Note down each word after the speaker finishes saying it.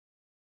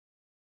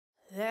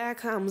There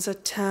comes a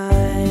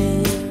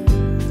time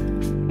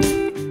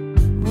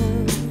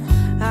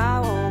when I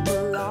won't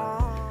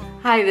belong.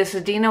 Hi, this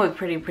is Dina with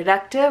Pretty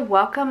Productive.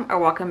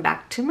 Welcome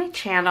back to my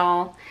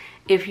channel.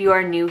 If you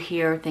are new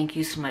here, thank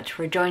you so much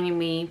for joining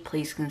me.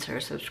 Please consider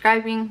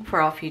subscribing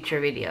for all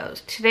future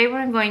videos. Today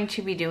what I'm going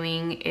to be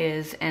doing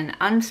is an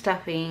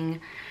unstuffing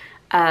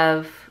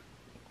of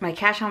my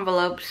cash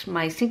envelopes,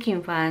 my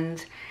sinking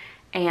funds,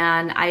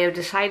 and I have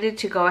decided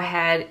to go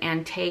ahead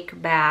and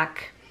take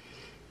back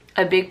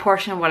a big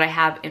portion of what I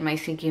have in my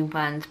sinking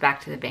funds back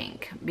to the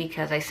bank,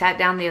 because I sat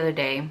down the other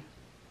day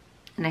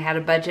and I had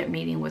a budget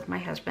meeting with my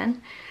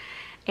husband,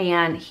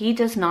 and he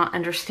does not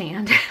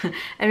understand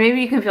and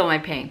maybe you can feel my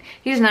pain.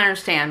 He does not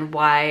understand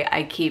why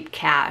I keep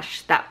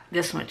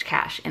this much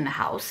cash in the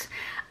house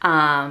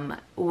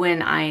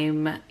when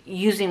I'm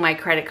using my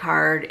credit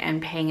card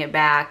and paying it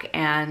back.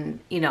 And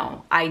you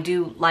know, I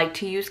do like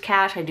to use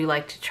cash. I do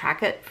like to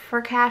track it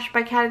for cash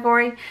by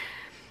category,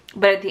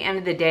 but at the end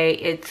of the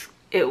day,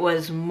 it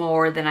was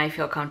more than I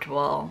feel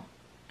comfortable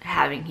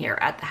having here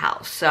at the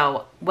house.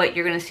 So what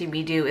you're gonna see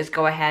me do is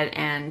go ahead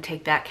and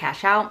take that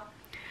cash out,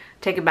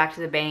 take it back to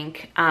the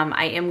bank.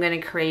 I am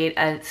gonna create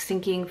a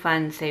sinking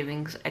fund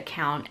savings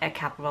account at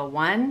Capital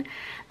One.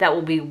 That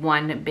will be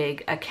one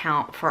big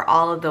account for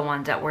all of the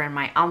ones that were in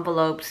my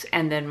envelopes,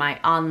 and then my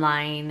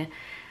online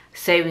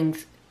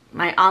savings,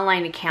 my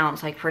online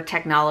accounts like for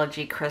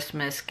technology,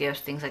 Christmas gifts,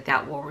 things like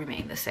that will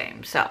remain the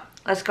same. So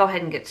let's go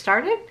ahead and get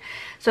started.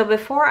 So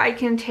before I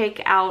can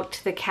take out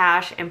the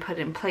cash and put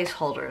in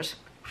placeholders,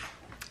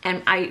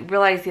 and I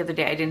realized the other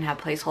day I didn't have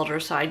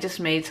placeholders, so I just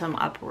made some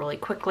up really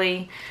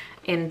quickly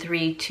in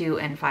 3, 2,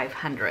 and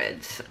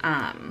 500s.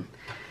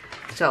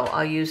 So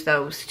I'll use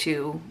those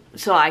two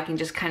so I can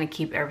just kind of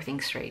keep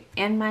everything straight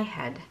in my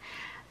head.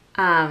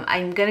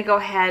 I'm gonna go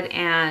ahead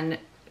and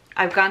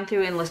I've gone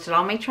through and listed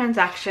all my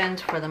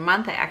transactions for the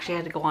month. I actually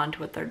had to go on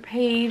to a third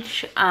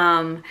page.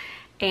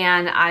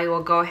 And I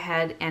will go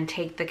ahead and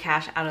take the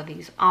cash out of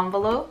these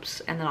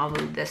envelopes, and then I'll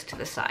move this to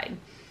the side.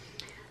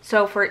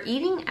 So for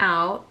eating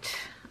out,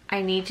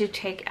 I need to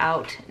take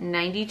out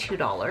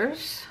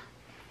 $92.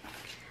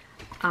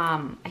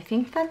 I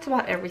think that's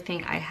about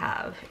everything I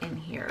have in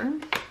here.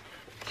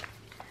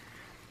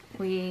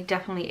 We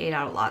definitely ate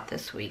out a lot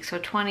this week. So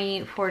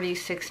 20, 40,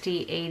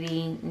 60,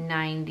 80,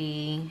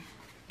 90,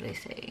 what did I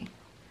say?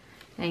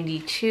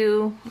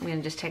 92, I'm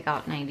gonna just take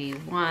out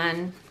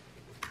 91.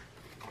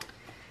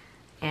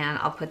 And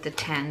I'll put the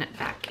 10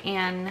 back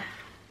in.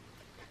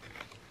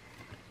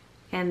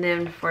 And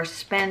then for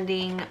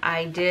spending,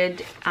 I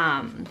did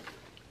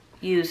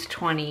use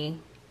 20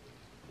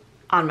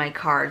 on my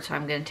card, so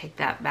I'm gonna take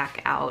that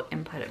back out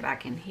and put it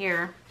back in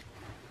here.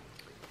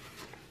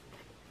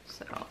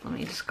 So let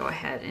me just go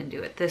ahead and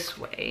do it this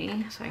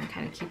way so I can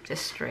kind of keep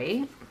this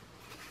straight.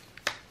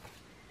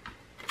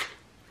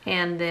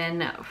 And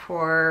then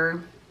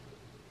for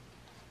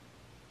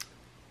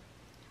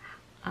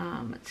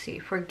let's see,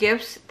 for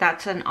gifts,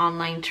 that's an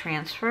online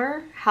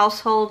transfer.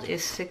 Household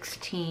is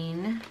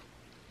 16.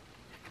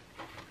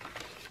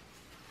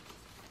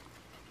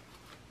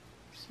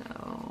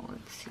 So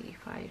let's see,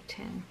 5,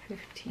 10,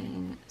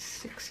 15,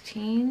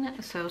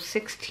 16. So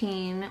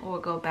 16 will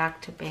go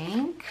back to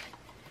bank.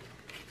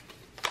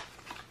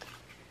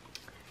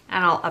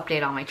 And I'll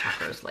update all my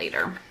trackers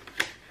later.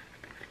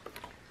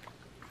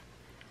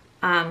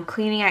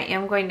 Cleaning, I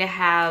am going to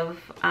have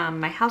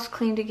my house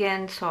cleaned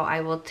again, so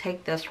I will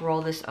take this,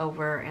 roll this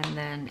over, and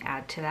then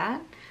add to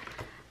that.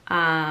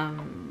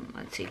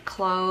 Let's see,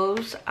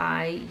 clothes,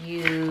 I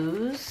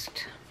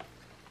used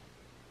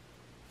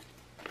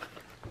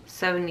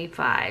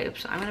 75,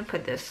 so I'm going to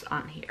put this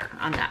on here,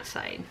 on that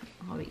side.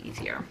 It'll be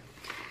easier.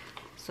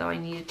 So I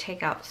need to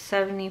take out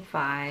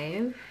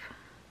 75.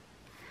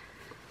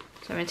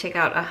 So I'm going to take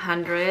out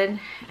 100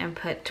 and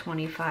put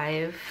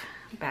 25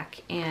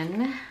 back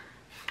in.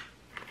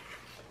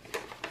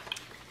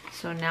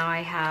 So now I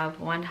have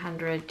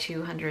 100,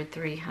 200,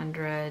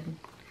 300,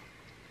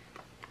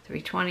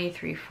 320,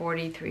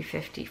 340,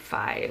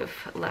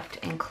 355 left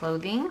in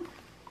clothing.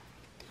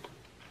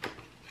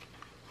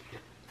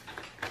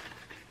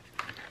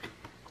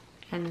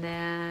 And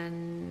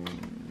then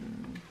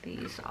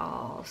these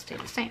all stay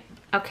the same.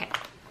 Okay.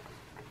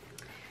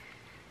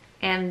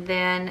 And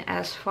then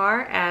as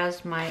far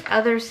as my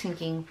other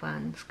sinking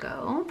funds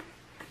go,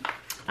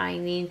 I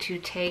need to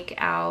take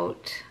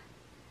out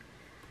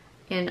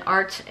in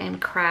arts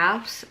and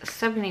crafts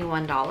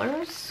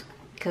 $71,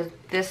 because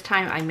this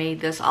time I made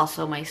this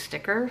also my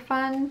sticker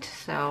fund.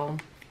 So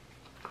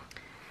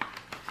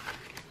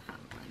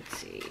let's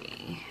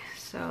see,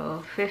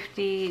 so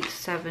 50,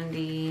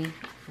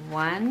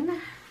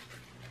 71,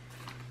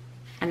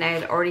 and I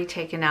had already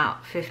taken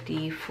out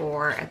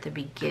 54 at the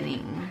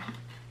beginning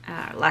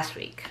last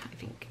week, I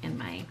think, in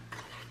my.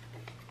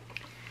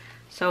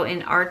 So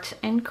in arts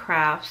and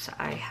crafts,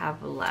 I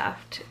have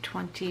left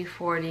 20,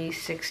 40,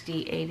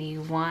 60,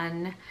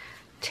 81,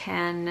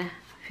 10,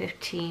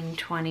 15,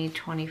 20,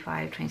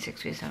 25,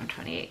 26, 27,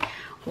 28,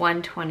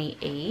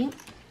 128.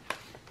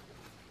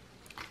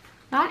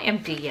 Not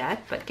empty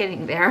yet, but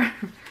getting there.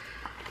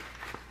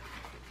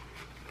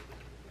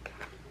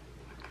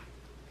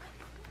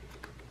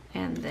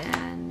 And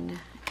then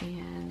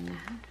in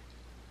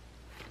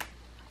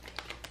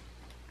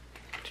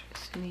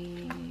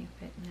electricity,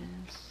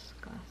 fitness,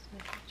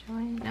 glasses,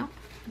 joy, no,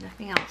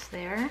 nothing else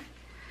there.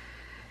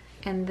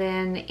 And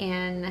then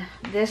in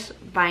this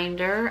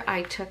binder,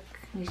 I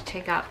need to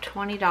take out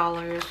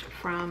 $20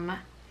 from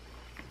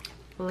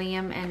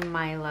Liam and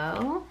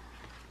Milo.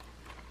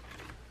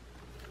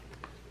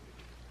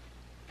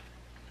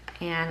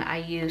 And I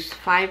used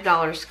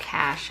 $5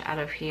 cash out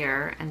of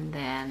here, and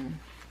then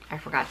I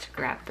forgot to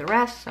grab the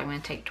rest, so I'm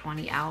going to take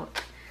 20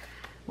 out.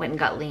 Went and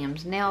got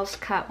Liam's nails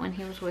cut when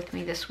he was with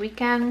me this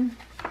weekend.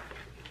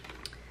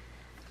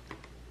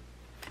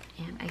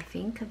 And I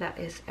think that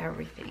is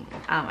everything.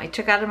 I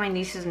took out of my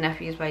nieces and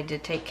nephews, but I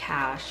did take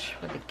cash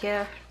for the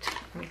gift.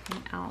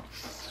 Everything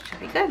else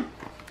should be good.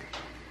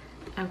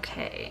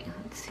 Okay,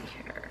 let's see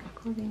here.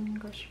 Clothing,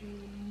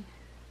 grocery.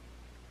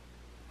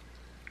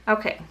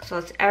 Okay, so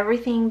it's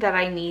everything that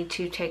I need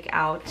to take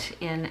out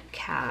in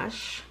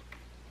cash.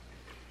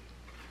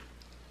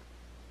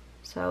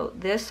 So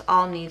this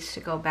all needs to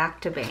go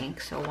back to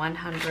bank. So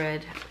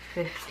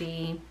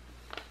 150,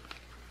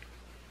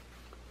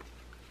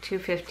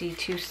 250,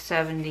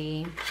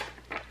 270,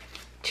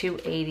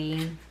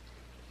 280,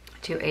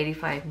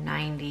 285,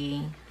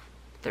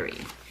 93.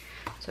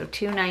 So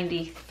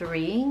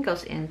 293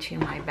 goes into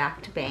my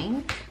back to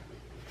bank.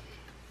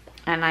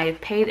 And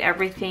I've paid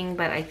everything,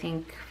 but I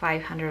think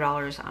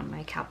 $500 on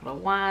my Capital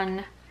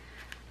One.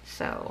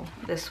 So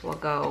this will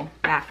go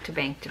back to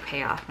bank to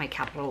pay off my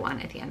Capital One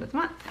at the end of the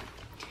month.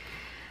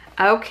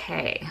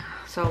 Okay,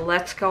 so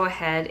let's go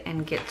ahead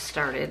and get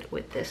started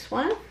with this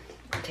one.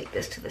 I'll take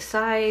this to the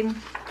side and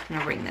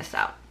I'll bring this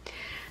out.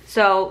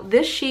 So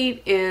this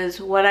sheet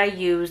is what I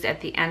use at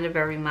the end of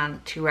every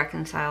month to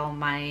reconcile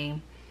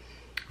my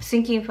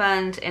sinking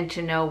funds and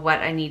to know what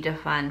I need to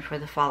fund for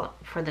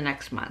the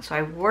next month. So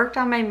I've worked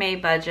on my May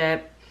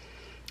budget.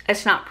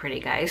 It's not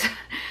pretty, guys.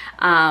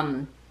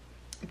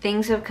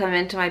 Things have come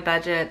into my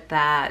budget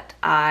that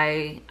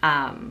my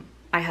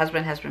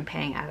husband has been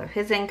paying out of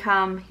his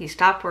income. He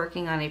stopped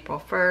working on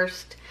April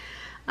 1st.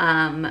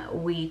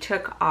 We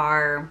took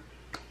our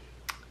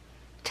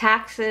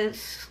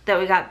taxes that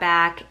we got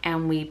back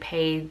and we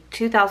paid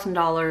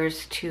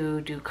 $2,000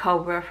 to do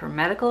COBRA for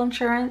medical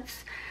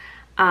insurance.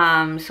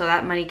 So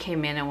that money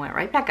came in and went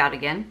right back out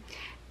again.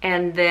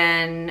 And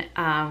then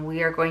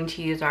we are going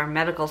to use our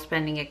medical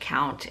spending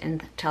account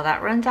until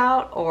that runs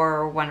out,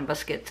 or one of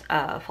us gets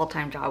a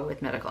full-time job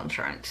with medical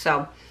insurance.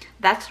 So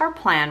that's our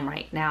plan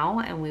right now,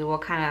 and we will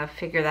kind of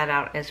figure that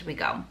out as we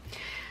go.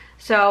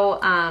 So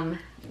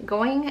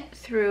going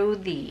through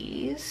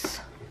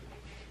these,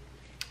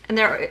 and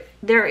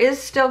there is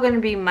still going to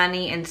be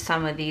money in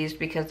some of these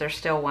because there's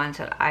still ones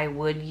that I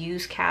would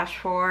use cash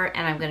for,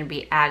 and I'm going to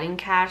be adding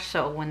cash,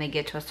 so when they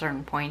get to a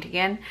certain point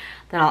again,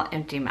 then I'll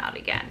empty them out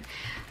again.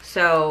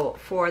 So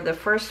for the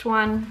first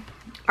one,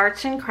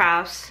 arts and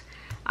crafts,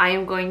 I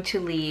am going to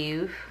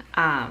leave,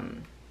 let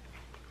me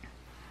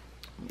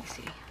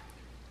see,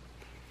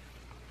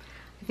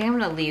 I think I'm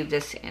going to leave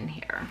this in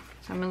here.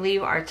 So I'm going to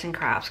leave arts and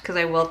crafts because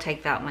I will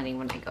take that money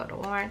when I go to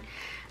Walmart.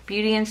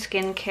 Beauty and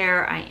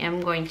skincare, I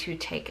am going to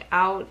take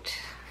out,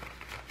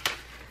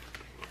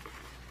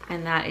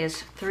 and that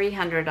is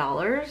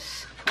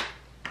 $300.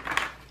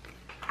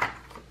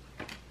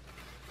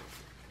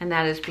 And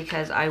that is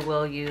because I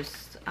will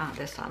use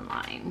this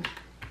online.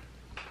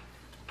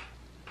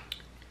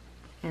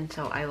 And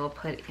so I will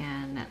put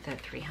in the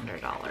 $300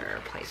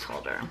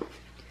 placeholder.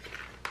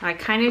 I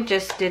kind of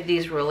just did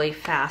these really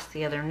fast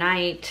the other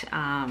night.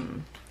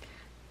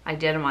 I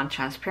did them on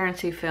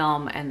transparency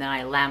film and then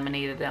I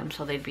laminated them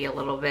so they'd be a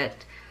little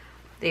bit,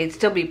 they'd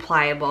still be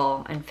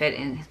pliable and fit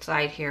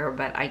inside here,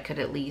 but I could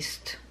at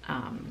least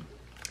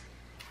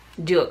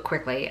do it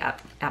quickly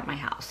at my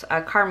house.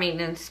 Car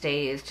maintenance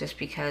stays just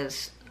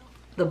because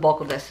the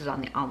bulk of this is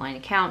on the online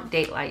account.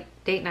 Date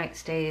night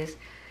stays.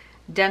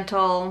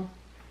 Dental,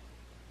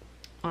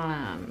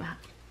 I'm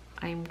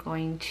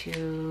going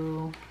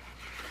to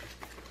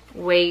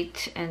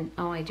wait and,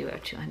 oh, I do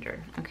have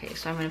 200. Okay,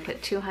 so I'm going to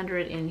put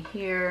 200 in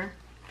here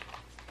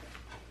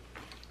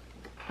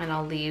and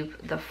I'll leave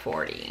the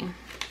 40.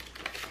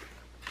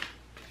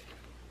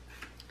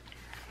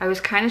 I was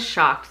kind of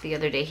shocked the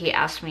other day. He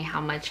asked me how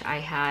much I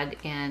had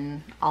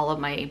in all of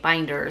my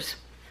binders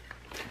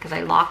because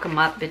I lock them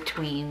up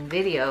between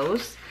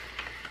videos.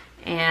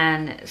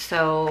 And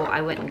so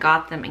I went and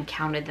got them and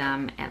counted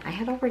them, and I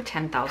had over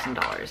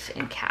 $10,000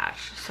 in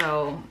cash.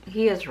 So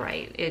he is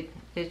right.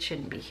 It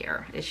shouldn't be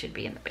here. It should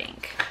be in the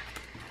bank.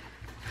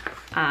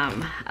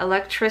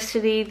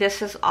 Electricity,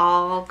 this is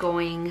all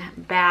going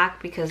back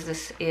because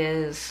this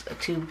is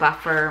to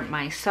buffer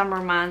my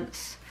summer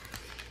months.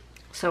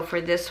 So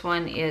for this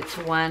one, it's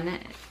 1,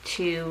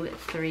 2,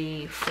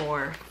 3,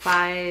 4,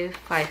 5,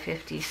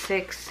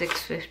 556,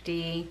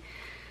 650,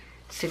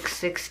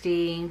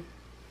 660,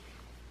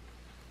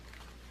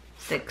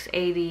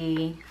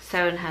 680,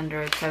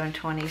 700,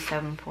 720,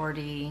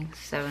 740,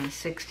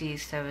 760,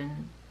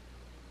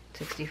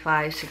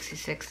 765,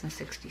 66, and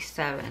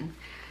 67.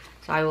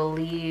 So I will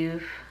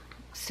leave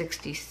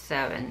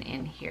 67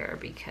 in here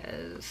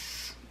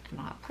because I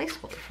don't have a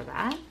placeholder for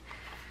that.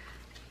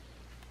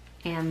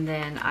 And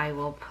then I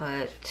will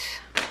put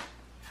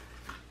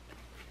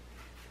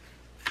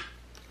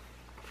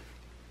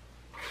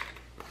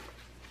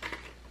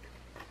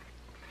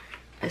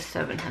a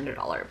 $700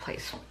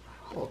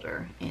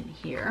 placeholder in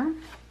here.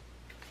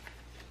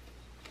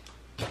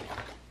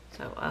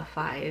 So a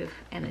 5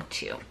 and a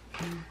 2.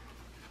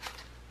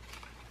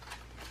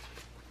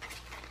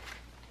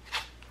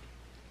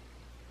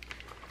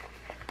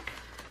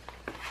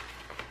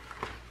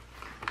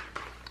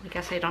 I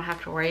guess I don't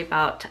have to worry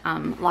about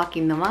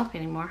locking them up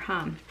anymore,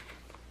 huh?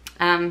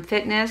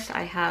 Fitness,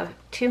 I have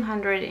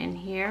 200 in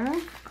here.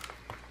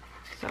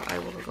 So I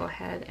will go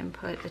ahead and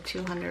put a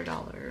 $200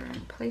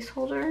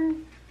 placeholder.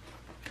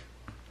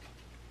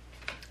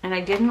 And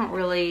I didn't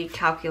really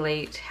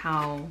calculate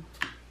how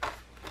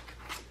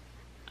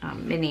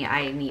many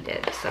I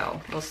needed.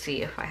 So we'll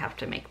see if I have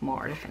to make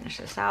more to finish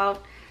this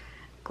out.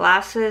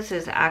 Glasses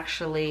is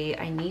actually,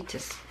 I need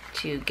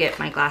to get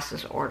my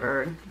glasses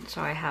ordered.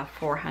 So I have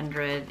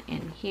 400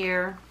 in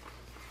here.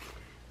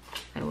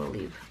 I will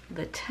leave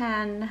the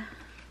 10.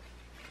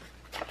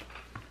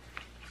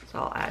 So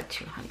I'll add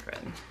 200.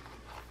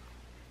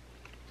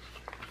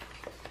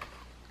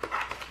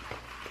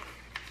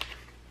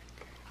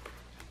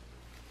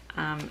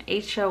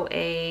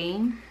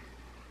 HOA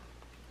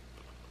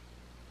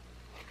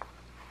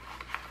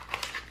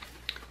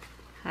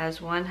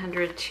has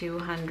 100,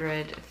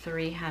 200,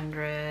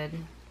 300.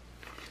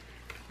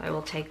 I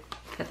will take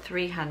the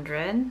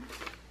 300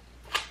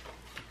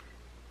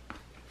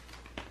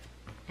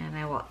 and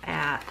I will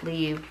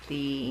leave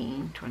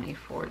the 20,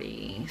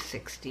 40,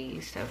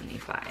 60,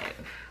 75.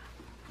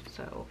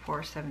 So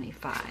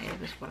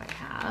 475 is what I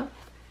have.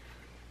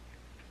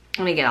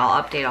 And again,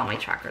 I'll update all my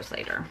trackers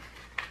later.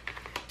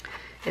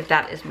 If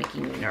that is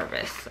making you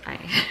nervous, I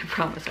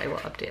promise I will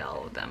update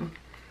all of them.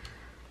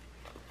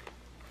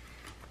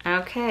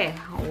 Okay,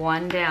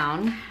 one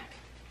down.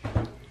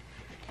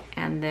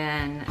 And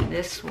then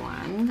this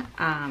one,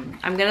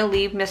 I'm gonna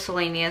leave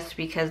miscellaneous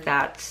because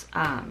that's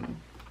kind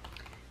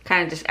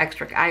of just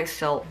extra. I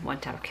still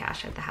want to have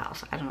cash at the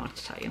house. I don't know what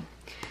to tell you.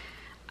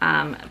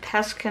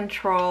 Pest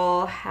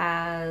control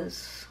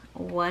has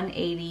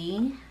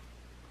 180.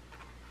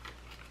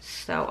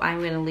 So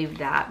I'm gonna leave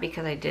that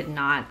because I did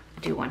not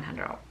do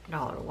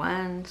 $100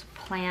 ones.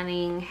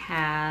 Planning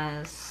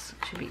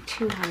should be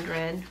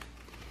 200.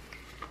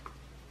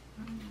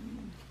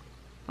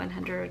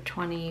 100,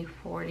 20,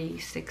 40,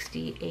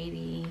 60,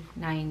 80,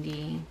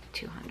 90,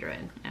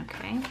 200.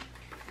 Okay.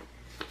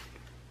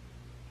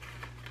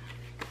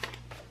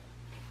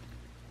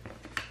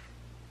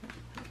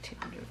 Put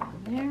 200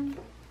 on there.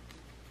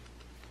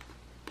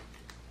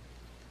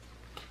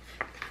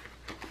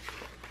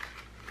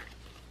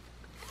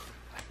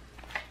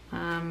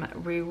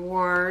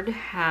 Reward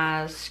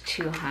has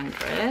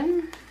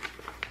 200.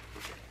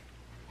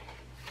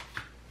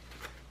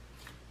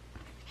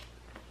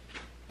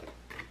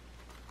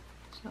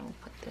 So we'll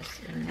put this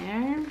in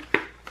there.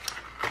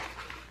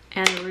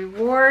 And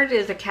reward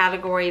is a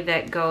category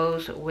that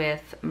goes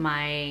with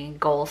my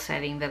goal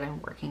setting that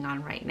I'm working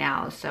on right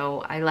now.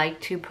 So I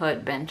like to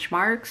put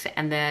benchmarks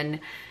and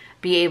then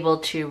be able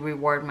to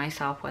reward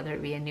myself, whether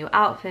it be a new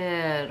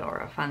outfit or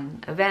a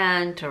fun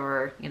event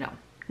or, you know,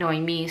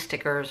 knowing me,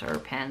 stickers or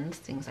pens,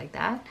 things like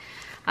that.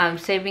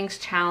 Savings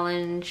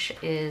challenge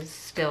is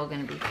still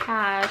going to be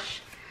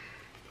cash.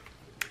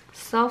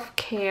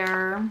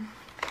 Self-care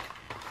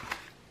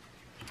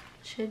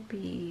should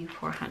be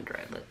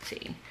 400. Let's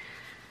see.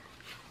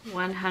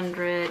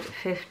 100,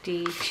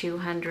 50,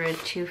 200,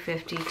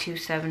 250,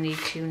 270,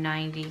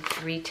 290,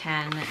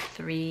 310,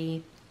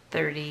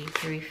 330,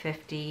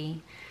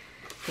 350,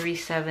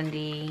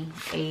 370,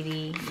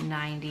 80,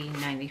 90,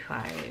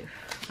 95.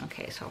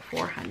 Okay, so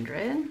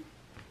 400.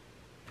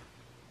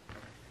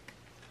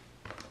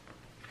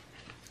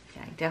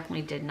 Yeah, I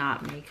definitely did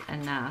not make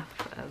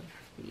enough of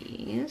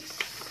these.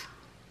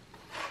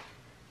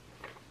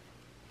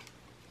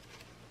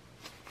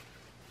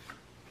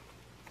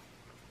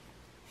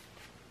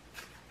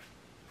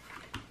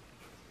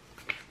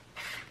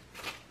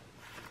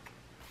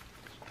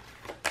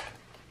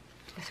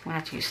 Just gonna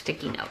have to use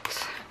sticky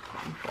notes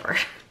going forward.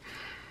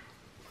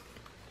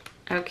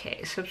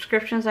 Okay,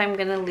 subscriptions I'm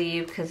gonna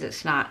leave because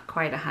it's not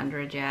quite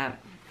 100 yet.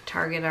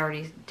 Target I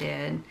already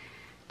did.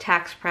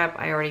 Tax prep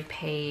I already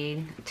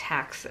paid.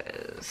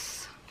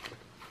 Taxes.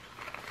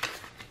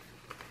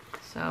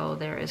 So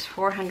there is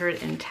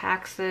 400 in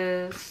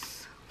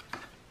taxes.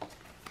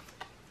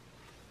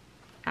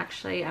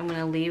 Actually, I'm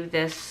gonna leave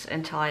this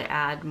until I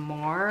add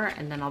more,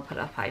 and then I'll put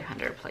a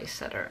 500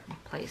 placeholder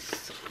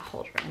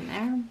in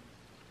there.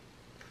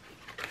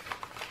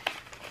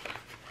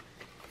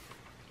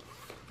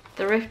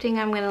 Thrifting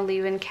I'm going to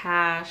leave in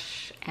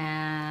cash,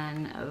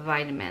 and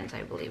vitamins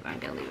I believe I'm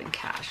going to leave in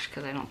cash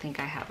because I don't think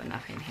I have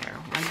enough in here.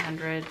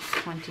 100,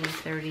 20,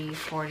 30,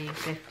 40,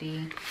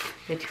 50,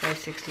 55,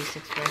 60,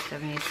 65,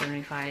 70,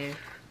 75.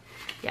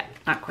 Yeah,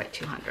 not quite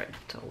 200,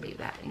 so I'll leave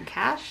that in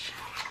cash.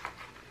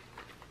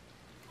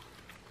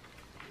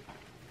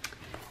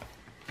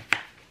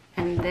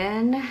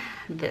 then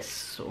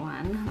this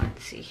one,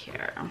 let's see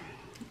here.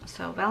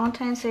 So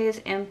Valentine's Day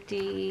is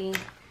empty.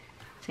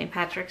 St.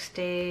 Patrick's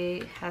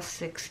Day has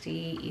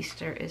 60.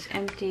 Easter is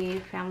empty.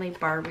 Family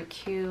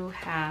Barbecue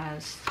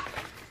has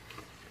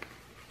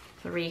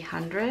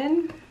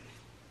 300.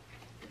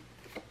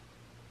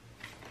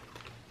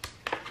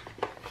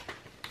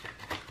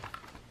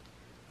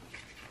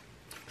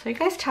 So you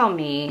guys tell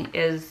me,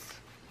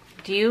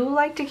 do you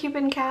like to keep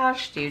in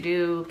cash? Do you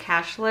do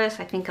cashless?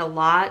 I think a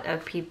lot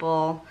of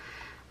people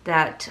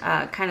that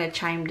kind of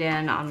chimed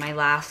in on my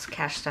last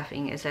cash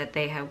stuffing is that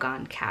they have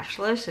gone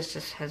cashless. It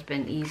just has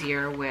been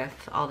easier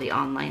with all the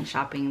online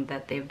shopping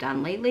that they've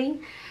done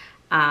lately.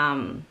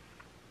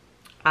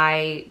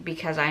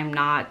 Because I'm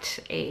not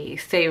a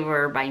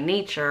saver by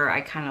nature,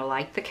 I kind of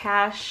like the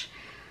cash.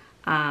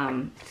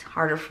 It's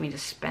harder for me to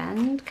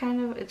spend,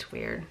 kind of. It's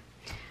weird.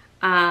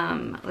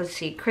 Let's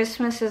see,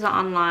 Christmas is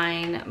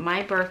online.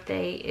 My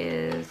birthday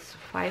is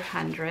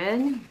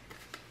 500.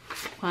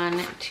 1,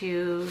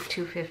 2,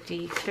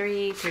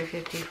 253,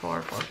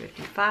 354,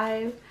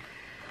 455.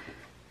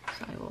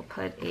 So I will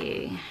put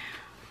a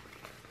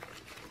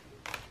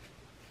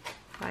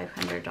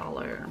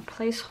 $500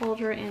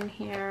 placeholder in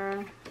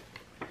here.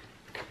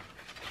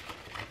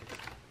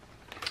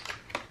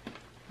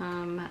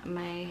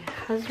 My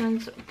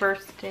husband's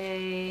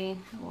birthday,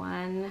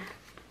 1,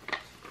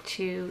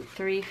 2,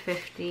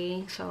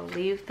 350. So I'll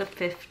leave the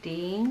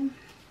 50.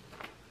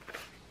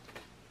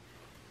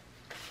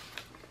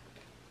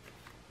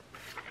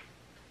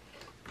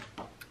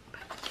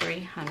 Put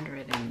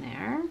 300 in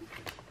there.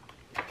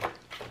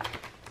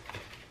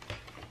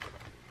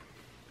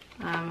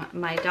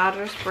 My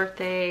daughter's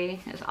birthday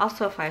is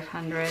also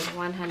 500,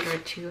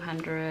 100,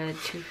 200,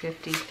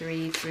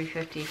 253,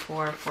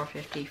 354,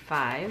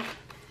 455.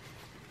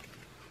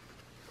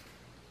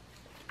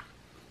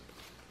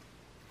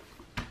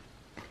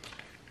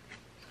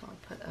 So I'll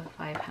put a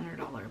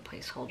 $500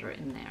 placeholder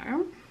in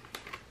there.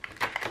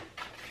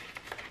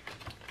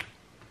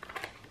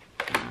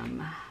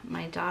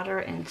 My daughter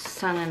and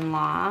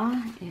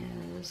son-in-law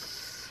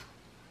is,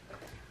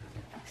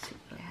 let's see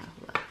what I have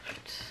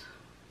left.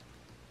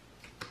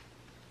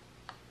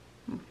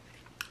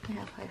 I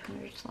have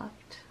 500s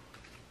left.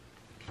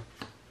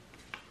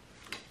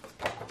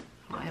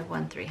 Oh, I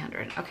have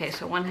 300. Okay,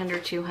 so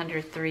 100,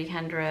 200,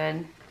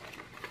 300.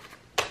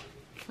 So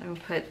I'm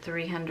gonna put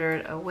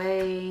 300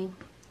 away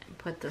and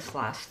put this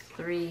last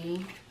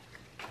 3.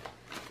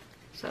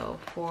 So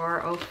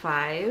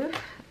 405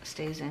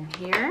 stays in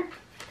here.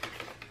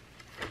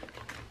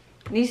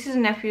 Nieces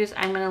and nephews,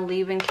 I'm gonna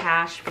leave in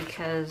cash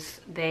because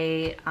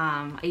they,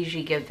 I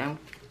usually give them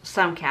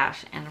some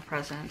cash and a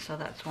present. So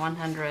that's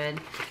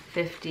 100,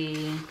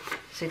 50,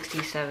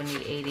 60,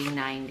 70, 80,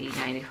 90,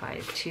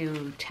 95,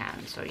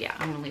 210. So yeah,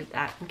 I'm gonna leave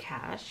that in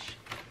cash.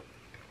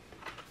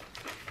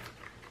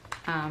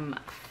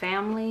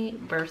 Family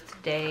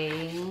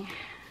birthday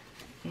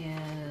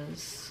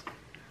is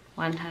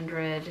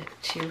 100,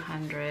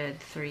 200,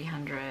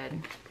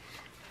 300,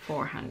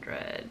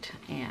 400,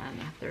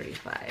 and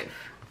 35.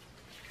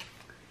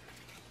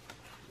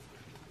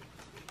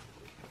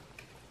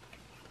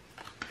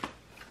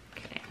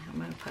 I'm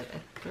going to put a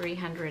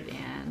 300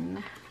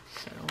 in,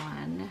 so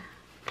 1,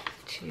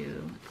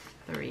 2,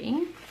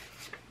 3.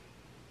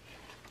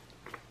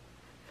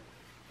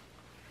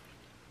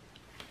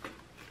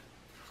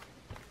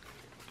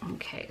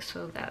 Okay,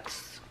 so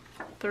that's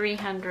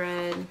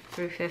 300,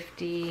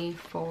 350,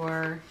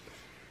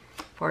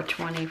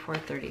 420,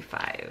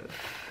 435.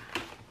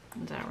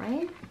 Is that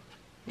right?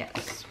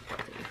 Yes,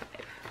 435.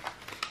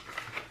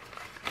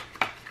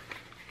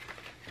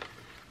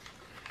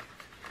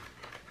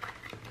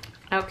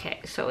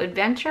 Okay, so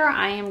Adventure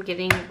I am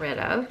getting rid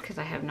of because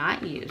I have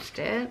not used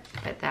it,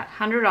 but that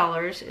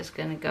 $100 is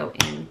going to go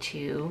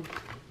into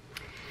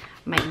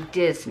my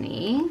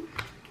Disney.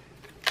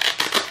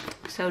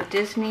 So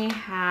Disney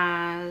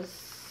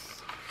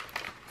has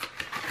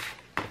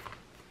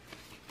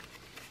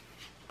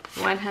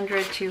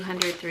 100,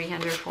 200,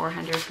 300,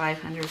 400,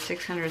 500,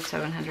 600,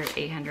 700,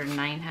 800,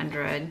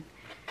 900. Then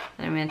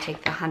I'm going to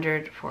take the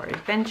 100 for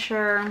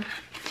Adventure.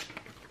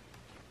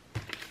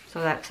 So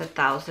that's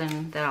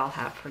 1,000 that I'll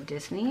have for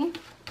Disney.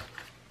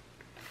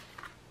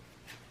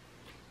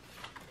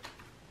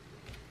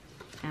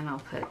 And I'll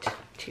put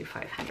 2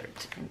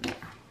 500s in there.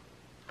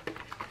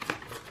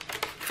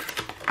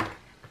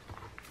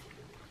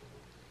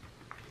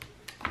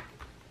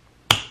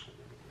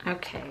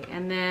 Okay,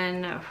 and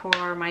then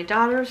for my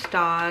daughter's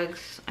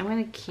dogs, I'm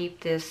going to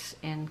keep this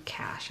in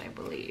cash, I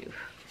believe.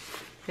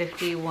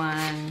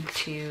 51,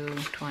 2,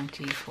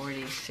 20,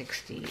 40,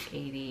 60,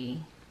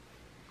 80,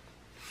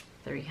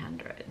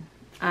 300.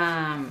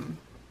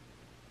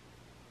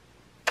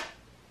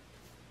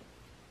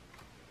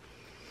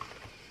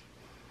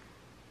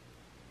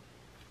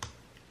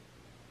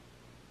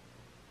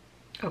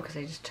 Oh, because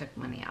I just took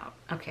money out.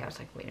 Okay, I was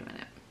like, wait a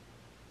minute.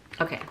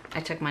 Okay,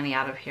 I took money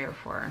out of here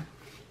for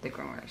the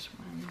growers.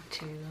 1,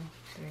 2,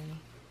 3,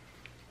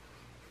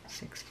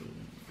 60,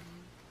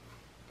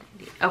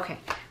 80. Okay,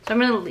 so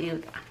I'm gonna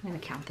leave I'm gonna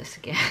count this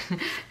again.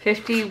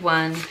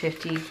 51,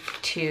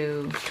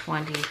 52,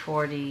 20,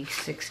 40,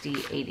 60,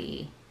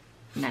 80,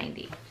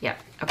 90.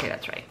 Yep, okay,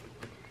 that's right.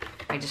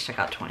 I just took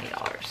out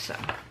 $20, so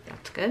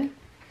that's good.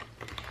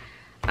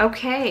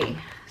 Okay,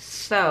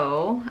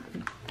 so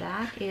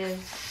that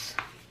is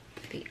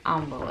the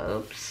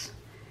envelopes.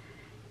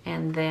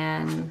 And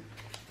then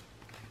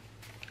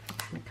I'm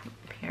gonna come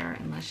up here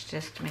and let's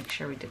just make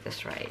sure we did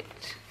this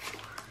right.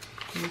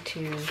 1,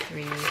 2,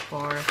 3,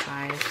 4,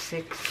 5,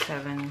 6,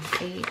 7,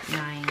 8,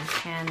 9,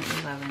 10,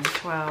 11,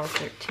 12,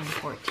 13,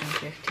 14,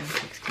 15,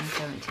 16,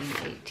 17,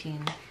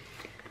 18,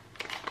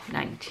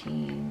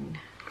 19,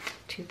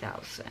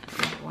 2000.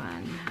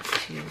 1,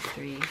 2,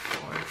 3,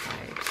 4,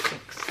 5,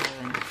 6,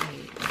 7,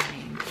 8,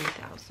 9,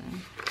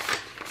 3000. 2,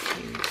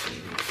 3,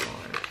 4,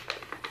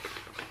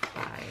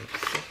 5,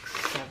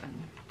 6,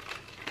 7,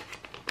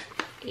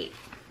 8.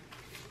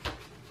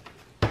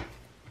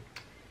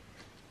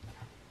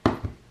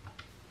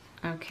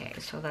 Okay,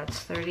 so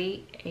that's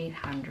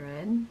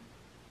 3,800.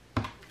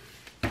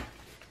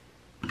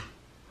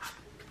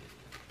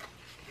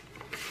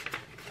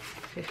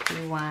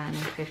 $51,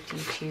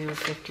 $52,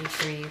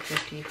 $53,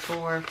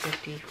 $54,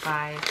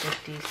 $55,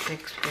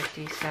 $56,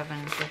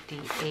 $57,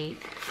 $58,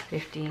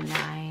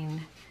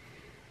 $59,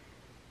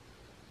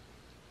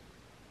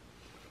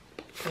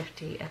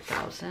 $50,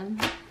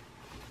 $1,000,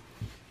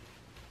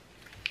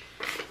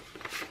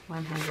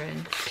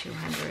 100,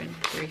 200,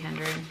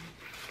 300,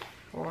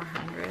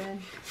 400,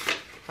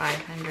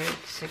 500,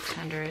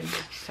 600,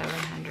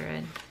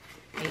 700,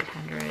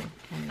 800,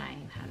 and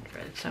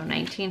 900. So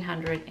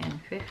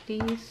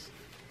 1950s.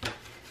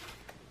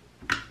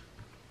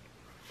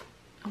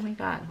 Oh my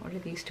God, what are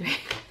these doing?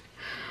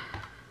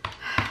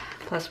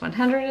 Plus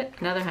 100,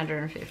 another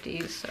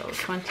 150s. So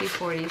 20,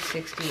 40,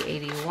 60,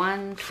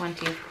 81,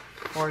 20,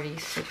 40,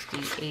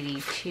 60,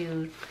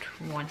 82,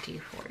 20,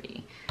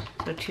 40.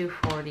 So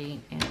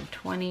 240 in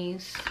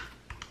 20s.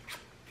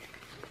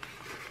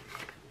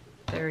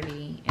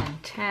 30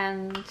 and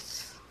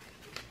 10s,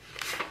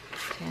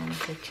 10,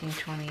 15,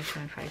 20,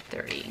 25,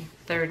 30.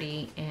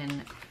 30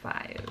 in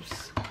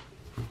 5s.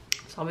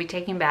 So I'll be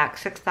taking back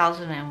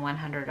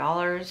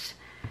 $6,100.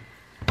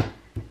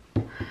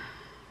 Why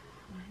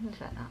does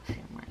that not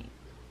seem right?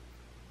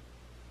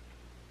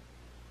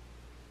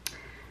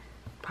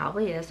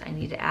 Probably is. I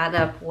need to add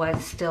up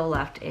what's still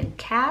left in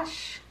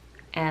cash,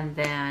 and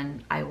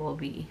then I will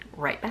be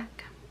right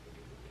back.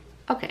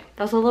 Okay,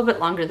 that was a little bit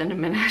longer than a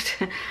minute.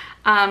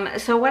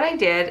 So what I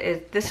did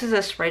is, this is a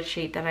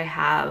spreadsheet that I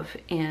have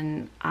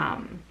in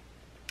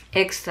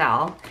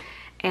Excel.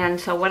 And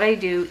so what I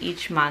do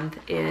each month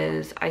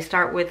is I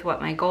start with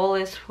what my goal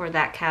is for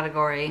that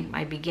category,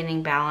 my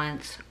beginning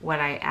balance,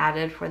 what I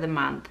added for the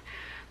month.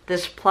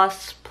 This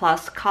plus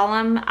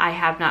column I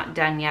have not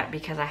done yet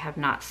because I have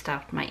not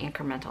stuffed my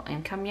incremental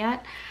income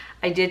yet.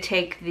 I did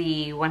take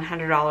the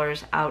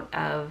 $100 out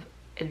of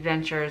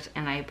Adventures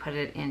and I put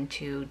it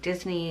into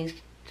Disney's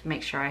to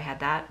make sure I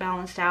had that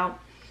balanced out.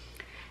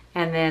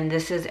 And then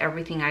this is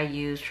everything I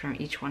used from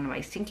each one of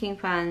my sinking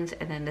funds,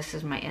 and then this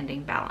is my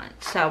ending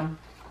balance. So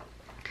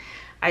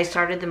I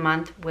started the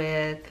month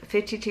with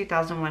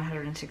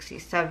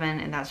 52,167,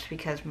 and that's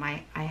because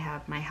I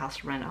have my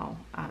house rental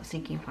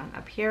sinking fund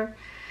up here.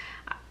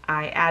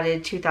 I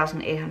added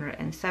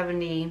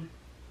 2,870.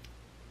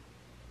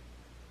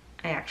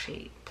 I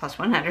actually plus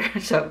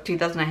 100, so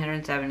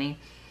 2,970.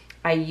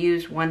 I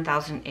used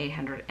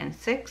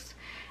 1,806,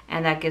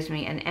 and that gives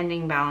me an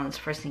ending balance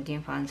for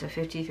sinking funds of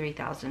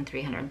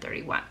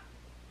 53,331.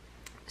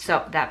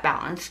 So that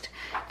balanced.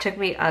 Took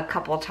me a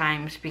couple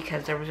times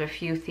because there was a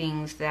few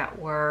things that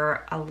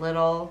were a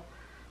little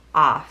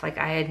off. Like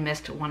I had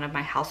missed one of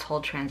my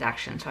household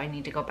transactions, so I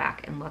need to go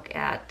back and look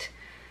at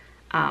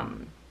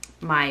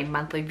my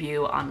monthly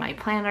view on my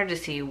planner to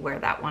see where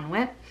that one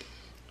went.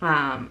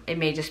 It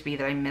may just be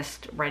that I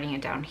missed writing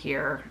it down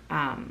here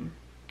and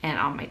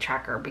on my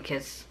tracker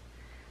because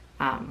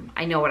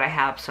I know what I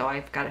have, so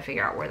I've got to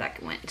figure out where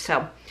that went.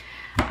 So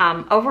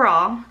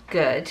overall,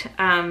 good.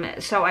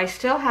 So I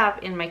still have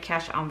in my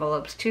cash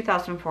envelopes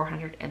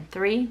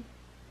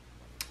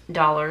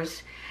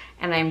 $2,403,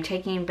 and I'm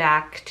taking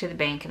back to the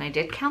bank, and I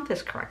did count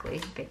this correctly,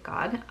 thank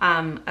God,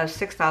 of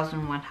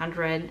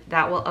 6,100.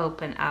 That will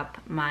open up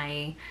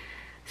my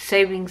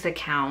savings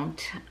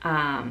account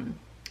on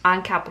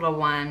Capital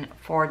One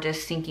for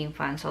just sinking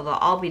funds. So they'll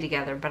all be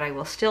together, but I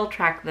will still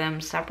track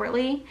them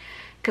separately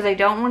because I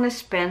don't want to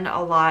spend a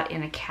lot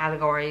in a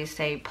category,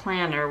 say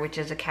planner, which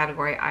is a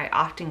category I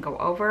often go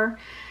over.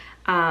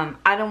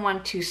 I don't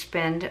want to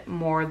spend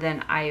more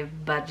than I've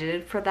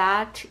budgeted for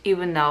that,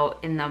 even though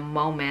in the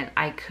moment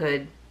I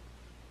could,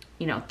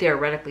 you know,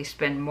 theoretically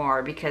spend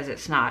more because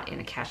it's not in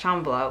a cash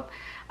envelope.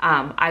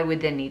 I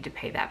would then need to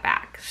pay that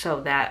back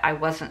so that I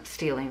wasn't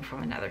stealing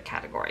from another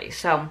category.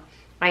 So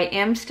I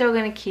am still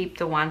going to keep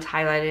the ones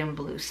highlighted in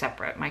blue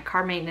separate. My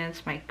car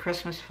maintenance, my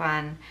Christmas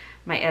fund,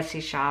 my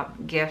Etsy shop,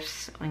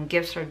 gifts. And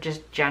gifts are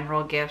just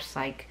general gifts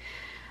like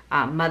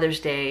Mother's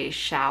Day,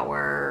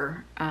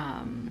 shower,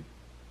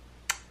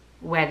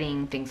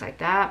 wedding, things like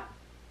that.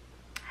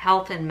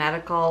 Health and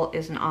medical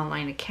is an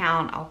online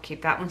account. I'll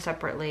keep that one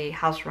separately.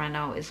 House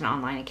reno is an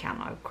online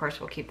account. Of course,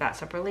 we'll keep that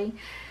separately.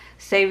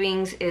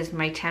 Savings is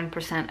my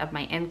 10% of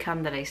my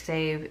income that I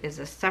save is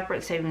a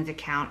separate savings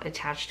account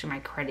attached to my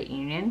credit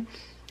union.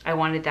 I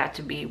wanted that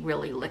to be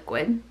really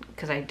liquid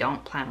because I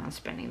don't plan on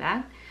spending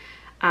that.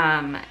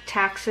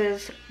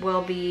 Taxes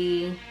will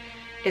be,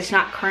 it's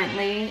not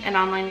currently an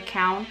online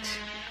account.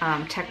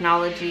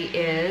 Technology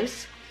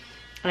is,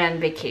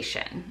 and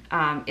vacation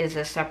is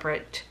a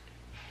separate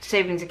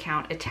savings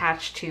account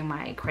attached to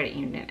my credit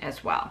union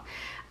as well.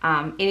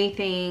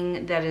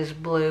 Anything that is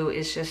blue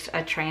is just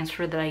a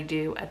transfer that I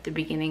do at the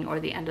beginning or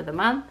the end of the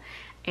month,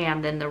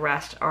 and then the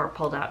rest are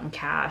pulled out in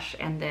cash,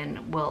 and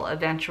then will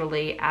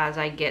eventually, as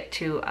I get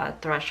to a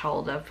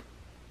threshold of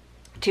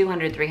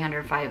 200,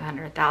 300,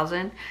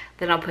 500,000,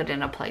 then I'll put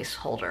in a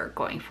placeholder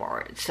going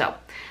forward. So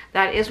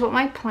that is what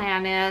my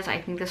plan is.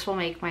 I think this will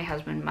make my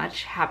husband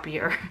much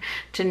happier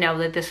to know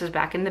that this is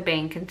back in the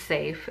bank and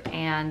safe.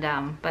 And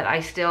but I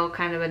still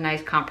kind of a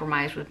nice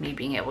compromise with me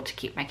being able to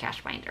keep my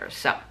cash binders.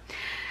 So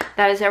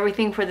that is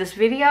everything for this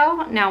video.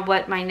 Now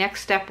what my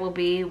next step will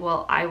be,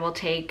 well, I will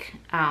take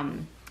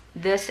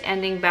this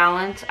ending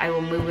balance, I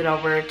will move it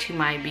over to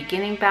my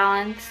beginning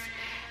balance,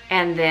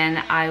 and then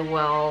I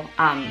will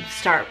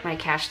start my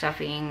cash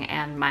stuffing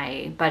and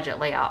my budget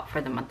layout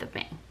for the month of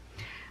May.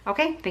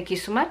 Okay, thank you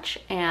so much.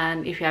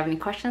 And if you have any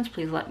questions,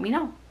 please let me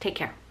know. Take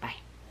care. Bye.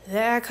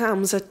 There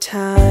comes a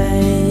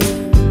time